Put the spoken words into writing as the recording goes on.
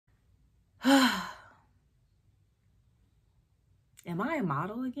Am I a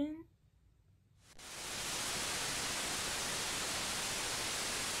model again?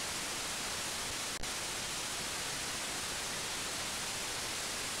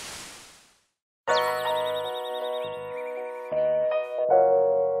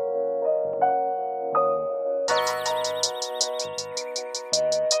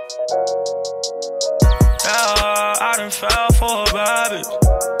 I done fell for a bad bitch.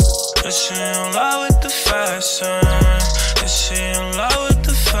 Is she in love with the fashion? Is she in love with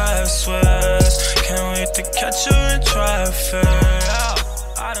the fast ways? Can't wait to catch her in traffic.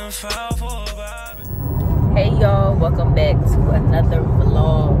 I done fell for a bad bitch. Hey y'all, welcome back to another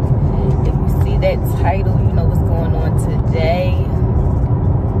vlog. If you see that title, you know what's going on today.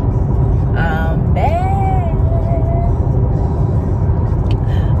 I'm back.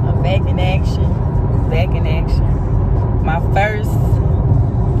 I'm back in action. Back in action. My first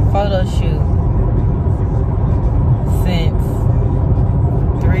photo shoot since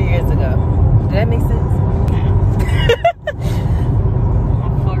 3 years ago. Did that make sense?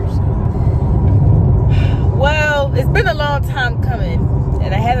 Well, it's been a long time coming,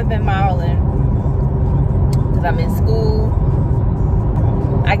 and I haven't been modeling because I'm in school.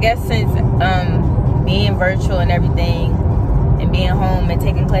 I guess since being virtual and everything, and being home and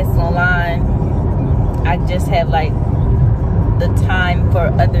taking classes online, I just have like the time for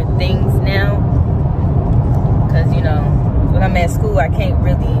other things now. Because, you know, when I'm at school, I can't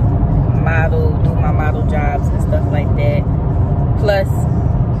really model, do my model jobs and stuff like that. Plus,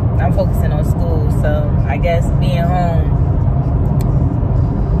 I'm focusing on school, so I guess being home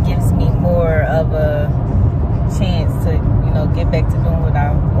gives me more of a chance to, you know, get back to doing what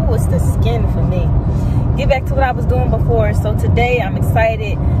oh, it's the skin for me. Get back to what I was doing before. So today, I'm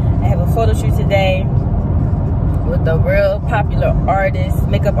excited. I have a photo shoot today with a real popular artist,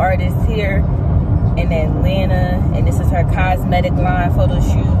 makeup artist here in Atlanta, and this is her cosmetic line photo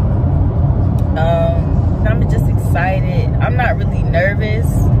shoot. I'm just excited. I'm not really nervous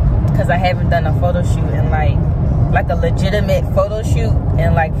because I haven't done a photo shoot in like a legitimate photo shoot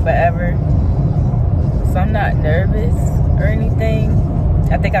in like forever. So I'm not nervous or anything.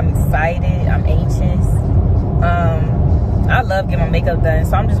 I think I'm excited. I'm anxious. I love getting my makeup done,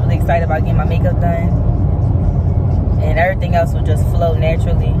 so I'm just really excited about getting my makeup done. And everything else will just flow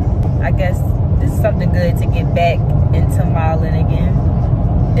naturally. I guess this is something good to get back into modeling again.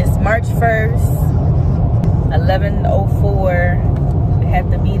 It's March 1st, 11:04. We have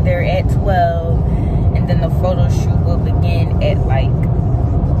to be there at 12, and then the photo shoot will begin at like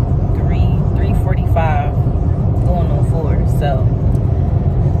 3:45, going on 4. So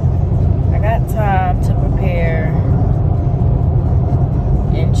I got time to prepare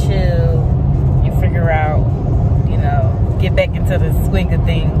and chill and figure out, you know, get back into the swing of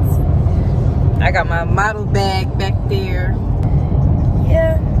things. I got my model bag back there.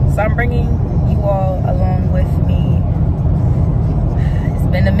 Yeah, so I'm bringing you all along with me. It's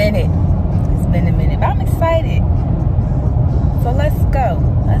been a minute. It's been a minute, but I'm excited. So let's go.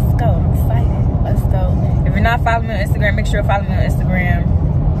 Let's go. I'm excited. Let's go. If you're not following me on Instagram, make sure you follow me on Instagram.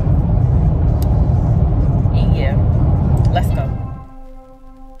 And yeah, let's go.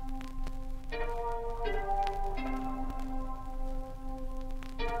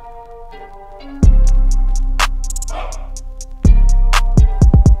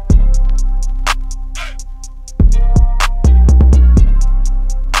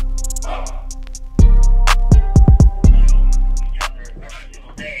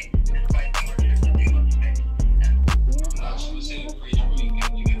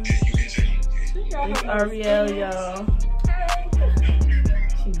 Arielle, y'all.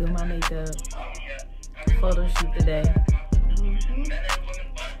 She do my makeup. Photo shoot today.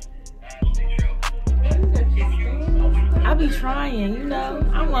 I be trying, you know.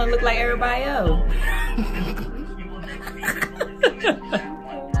 I want to look like everybody else.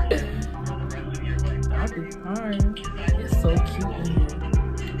 I be trying. It's so cute in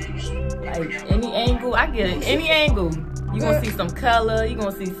here. Like any angle, I get it. Any angle. You gonna see some color. You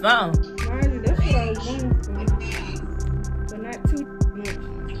gonna see something. That's what I was going for, but not too much.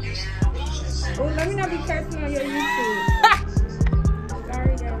 Oh, let me not be cursing on your YouTube.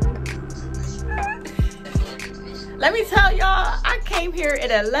 Sorry, guys. Let me tell y'all, I came here at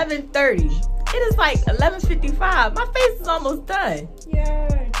 11:30. It is like 11:55. My face is almost done. Yeah.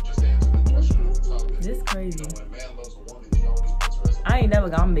 This crazy. I ain't never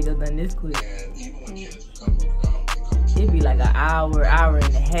got my makeup done this quick. It'd be like an hour, hour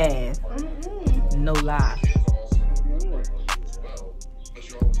and a half. No lie.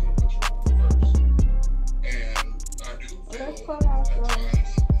 Let's pull out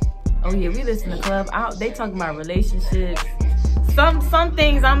Oh yeah, we listen to club. They talking about relationships. Some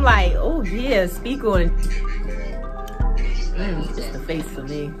things I'm like, oh yeah, speak on it. It's the face for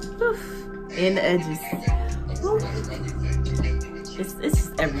me. And the edges. It's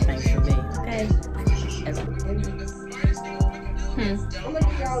just everything for me, okay? Everything. I'm gonna do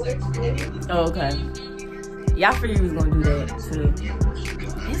y'all lipstick. Oh, okay. Yeah, I figured you was gonna do that too.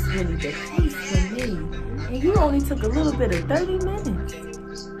 It's really the face for me. And you only took a little bit of 30 minutes.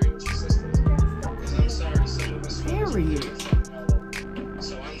 Period.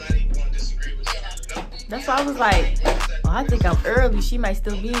 That's why I was like, oh, I think I'm early. She might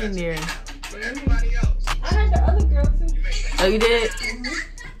still be in there. I heard the other girl too. Oh, you did?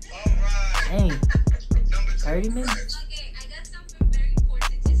 Dang. 30 minutes. Okay, I got something very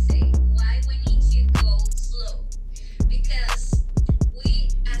important to say. Why we need to go slow? Because we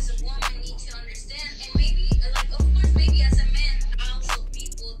as a woman need to understand, and maybe, like, of course, maybe as a man, also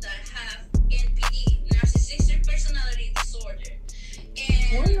people that have NPD, narcissistic personality disorder.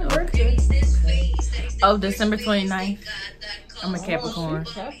 And there is this phase that is the Oh, December 29th. I'm a Capricorn.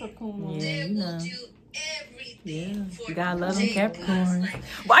 Capricorn. Yeah, you know. Yeah, you gotta love them Capricorns.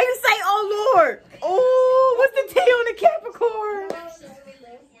 Why you say, oh Lord? Oh, what's the tea on the Capricorn?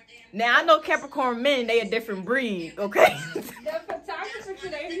 Now I know Capricorn men, they a different breed, okay? The photographer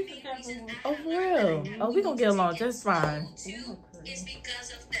today, he's a Capricorn. Oh, for real? Oh, we gonna get along just fine. It's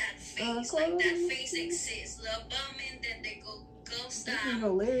because of that phase, like that phase exists. Love bombing, then they go ghost This is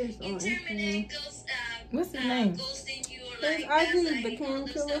hilarious on Instagram. interminate ghost What's his name? ghosting you, or His like IG, the gaslighting, Cam all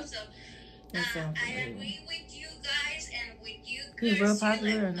this Killer. stuff. So That sounds I familiar. agree with you guys and with you He's girls. real You,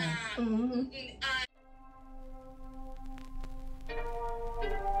 popular or like, not?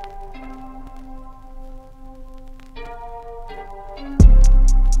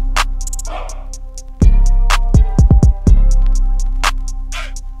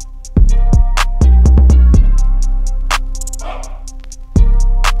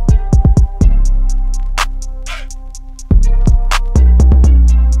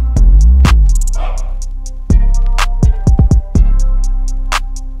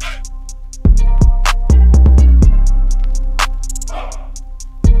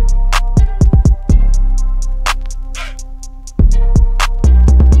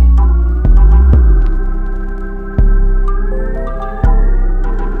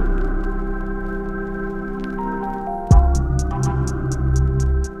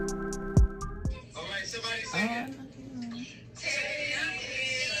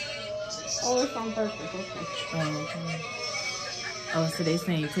 Oh, it's on purpose. Okay. Oh, okay. Oh, so they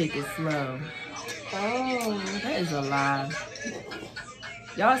saying take it slow. Oh. That is a lie.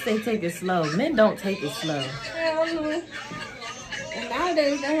 Y'all say take it slow. Men don't take it slow. Hell no. And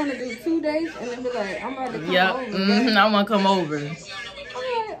nowadays, they want to do 2 days and then be like, I'm about to come Yep. over. I want to come over.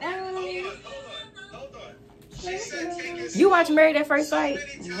 You watch Married at First Sight?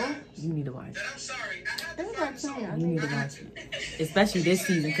 No. You need to watch it. Everybody tell me I You need to watch it. Especially this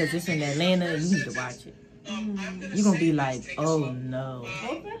season because it's in Atlanta. You need to watch it. You're going to be like, oh no.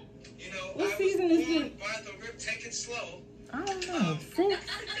 Okay. What season is this? I don't know. 6?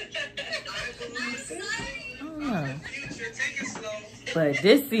 I don't know. But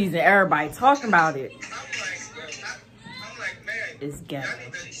this season, everybody talking about it. It's ghetto.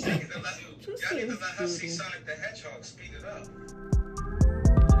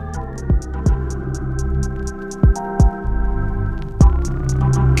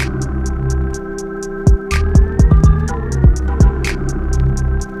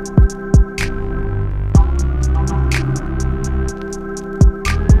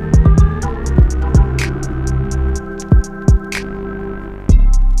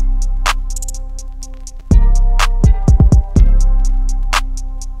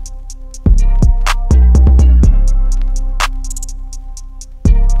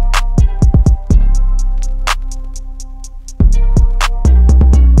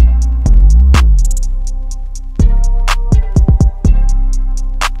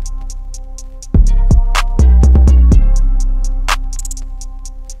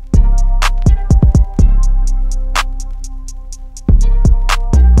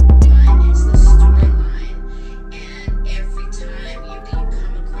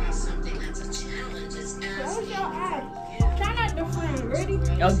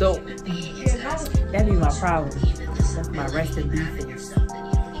 Oh, dope. That be my problem. That's my rest in peace.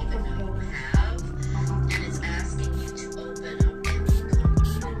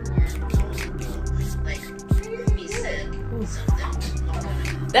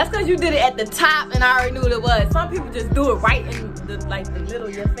 That's because you did it at the top and I already knew what it was. Some people just do it right in the middle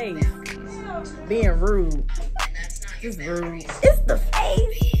of your face. Being rude. Just rude. It's the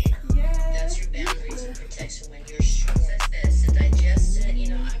face.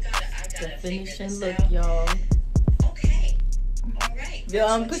 fashion look, y'all. Okay. All right.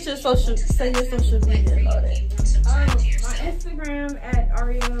 Yo, put your social, say your social media and all that. My Instagram at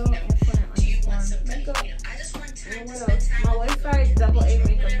Arielle _ makeup. I just want time And to what spend else? time My with website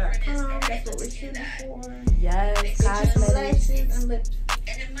aamakeup.com. That's what we're shooting for. Yes, cosmetics. Lashes and lips.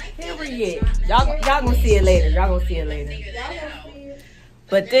 and it might be Period. Y'all gonna see it later. Y'all gonna see it later. Y'all gonna see it.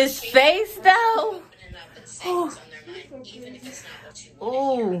 But this face though. oh.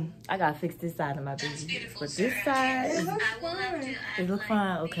 Oh, I gotta fix this side of my baby. But this side, It looks fine. it look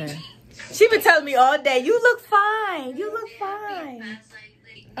fine. Okay. She been telling me all day, you look fine. You look fine.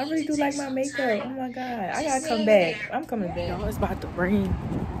 I really do like my makeup. Oh my god, I gotta come back. I'm coming back. Y'all, it's about to rain.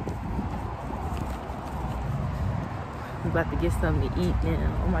 We about to get something to eat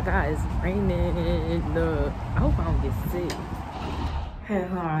now. Oh my god, it's raining. I hope I don't get sick.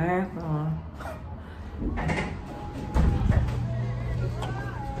 Heck on.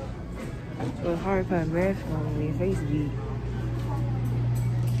 It's hard to put a mask on when your face beat.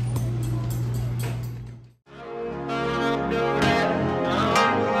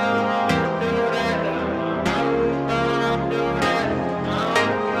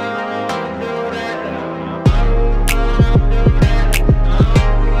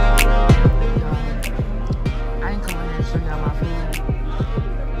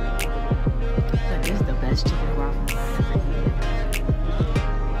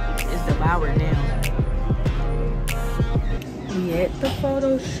 At the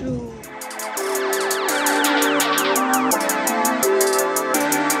photo shoot.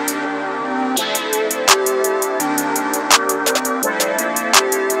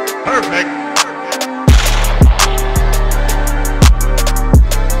 Perfect.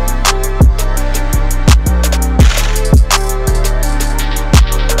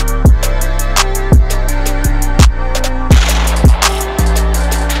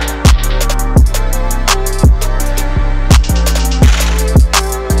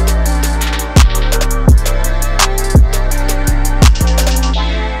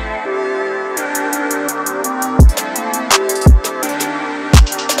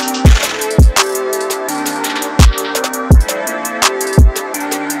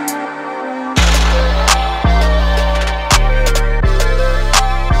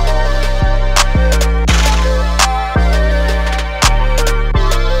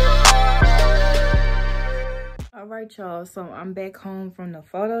 Y'all, so I'm back home from the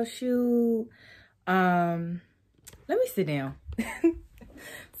photo shoot. Let me sit down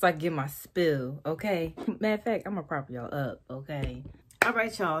so I can get my spill, okay? Matter of fact, I'm gonna prop y'all up, okay? All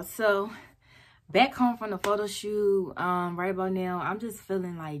right, y'all, so back home from the photo shoot. Right about now, I'm just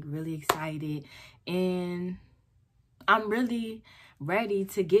feeling like really excited, and I'm really ready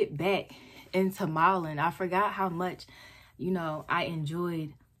to get back into modeling. I forgot how much, you know, I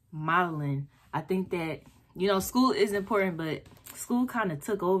enjoyed modeling. I think that, you know, school is important, but school kind of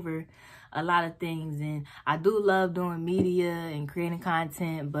took over a lot of things. And I do love doing media and creating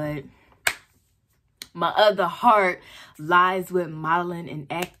content, but my other heart lies with modeling and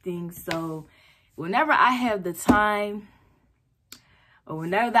acting. So whenever I have the time or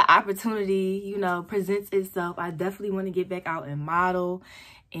whenever the opportunity, you know, presents itself, I definitely want to get back out and model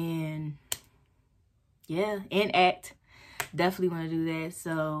and, yeah, and act. Definitely want to do that.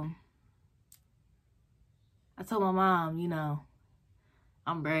 So I told my mom, you know,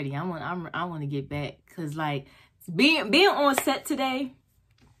 I'm ready. I want to get back, cause like being on set today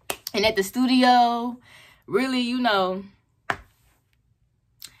and at the studio, really, you know,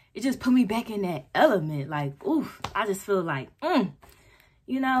 it just put me back in that element. Like, oof, I just feel like,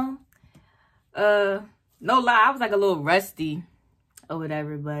 you know, no lie, I was like a little rusty or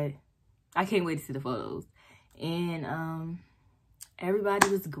whatever, but I can't wait to see the photos. And everybody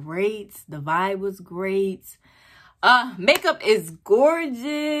was great. The vibe was great. Makeup is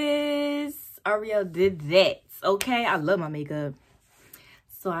gorgeous. Arielle did that. Okay, I love my makeup.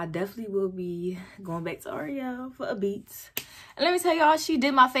 So I definitely will be going back to Arielle for a beat. And let me tell y'all, she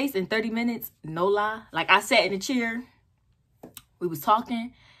did my face in 30 minutes. No lie. Like, I sat in a chair. We was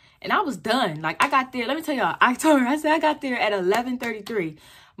talking. And I was done. Like, I got there. Let me tell y'all. I told her. I said I got there at 11:33.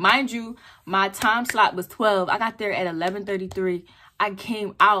 Mind you, my time slot was 12. I got there at 11:33. I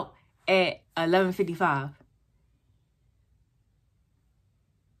came out at 11:55.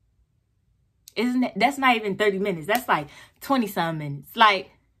 Isn't that, that's not even 30 minutes. That's like 20-some minutes.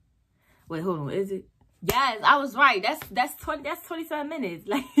 Like, wait, hold on. Is it? Yes, I was right. That's 20-some minutes.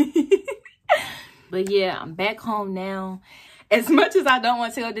 Like, but yeah, I'm back home now. As much as I don't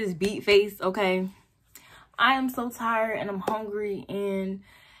want to tell this beat face, okay, I am so tired and I'm hungry, and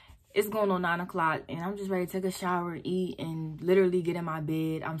It's going on 9 o'clock and I'm just ready to take a shower, eat, and literally get in my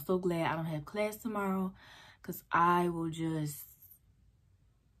bed. I'm so glad I don't have class tomorrow because I will just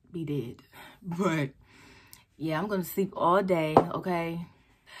be dead. But yeah, I'm going to sleep all day, okay?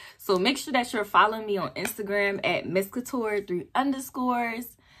 So make sure that you're following me on Instagram at MissCouture3_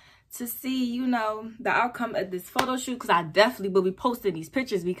 to see, you know, the outcome of this photo shoot, because I definitely will be posting these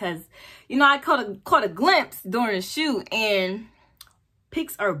pictures because, you know, I caught a glimpse during the shoot and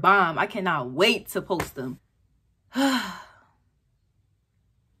pics are bomb. I cannot wait to post them. Am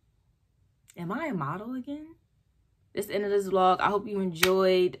I a model again? This end of this vlog. I hope you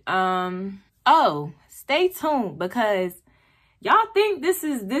enjoyed. Oh, stay tuned because y'all think this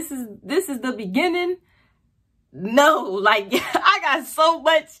is the beginning. No, like I got so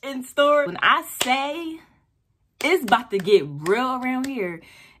much in store. When I say it's about to get real around here,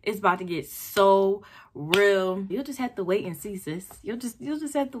 it's about to get so real. You'll just have to wait and see, sis. You'll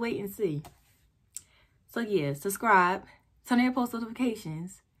just have to wait and see. So yeah, subscribe, turn on your post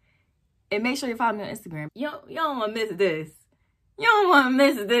notifications, and make sure you follow me on Instagram. You don't want to miss this. You don't want to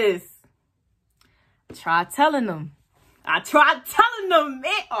miss this. Try telling them. I tried telling them,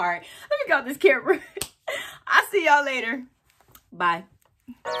 man. All right, let me go this camera. I'll see y'all later. Bye.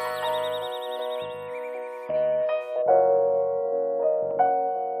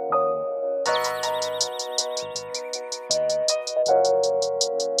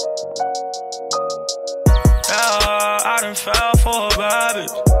 I done fell for a bad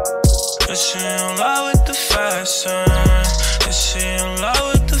bitch. Is she in love with the fashion? Is she in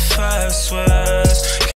love with the fast ways?